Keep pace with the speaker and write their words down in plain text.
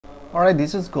Alright,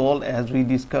 this is gold. As we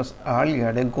discussed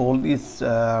earlier, the gold is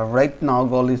right now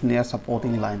gold is near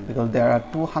supporting line because there are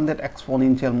 200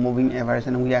 exponential moving average,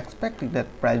 and we are expecting that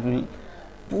price will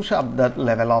push up that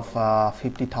level of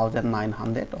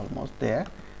 50,900, almost there,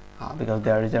 because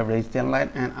there is a resistance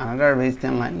line and another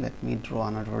resistance line. Let me draw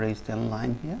another resistance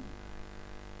line here.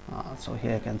 So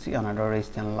here you can see another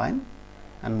resistance line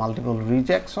and multiple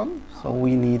rejection. So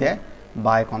we need a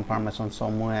buy confirmation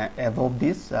somewhere above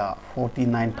this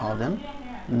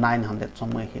 49,900,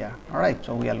 somewhere here. All right,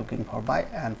 so we are looking for buy,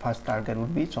 and first target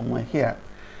would be somewhere here.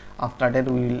 After that,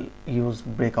 we will use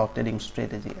breakout trading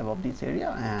strategy above this area,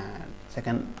 and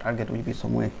second target will be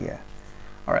somewhere here.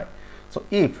 All right, so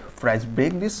if price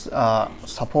break this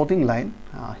supporting line,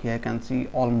 here you can see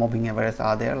all moving averages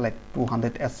are there, like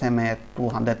 200 SMA,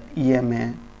 200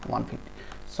 EMA, 150,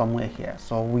 somewhere here.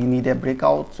 So we need a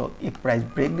breakout. So if price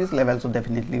break this level, so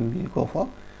definitely we will go for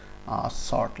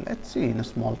short. Let's see in a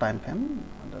small time frame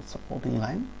the supporting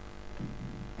line.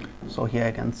 So here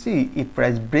I can see if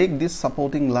price break this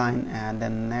supporting line, and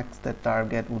then next the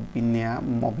target would be near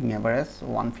moving average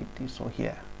 150. So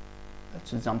here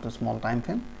let's jump to small time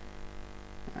frame,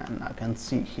 and I can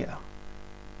see here.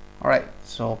 All right,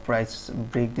 so price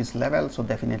break this level, so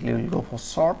definitely we'll go for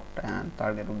short, and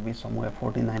target would be somewhere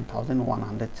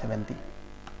 49,170.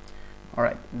 All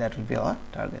right, that will be our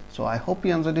target. So I hope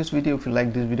you enjoyed this video. If you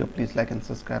like this video, please like and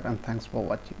subscribe, and thanks for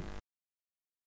watching.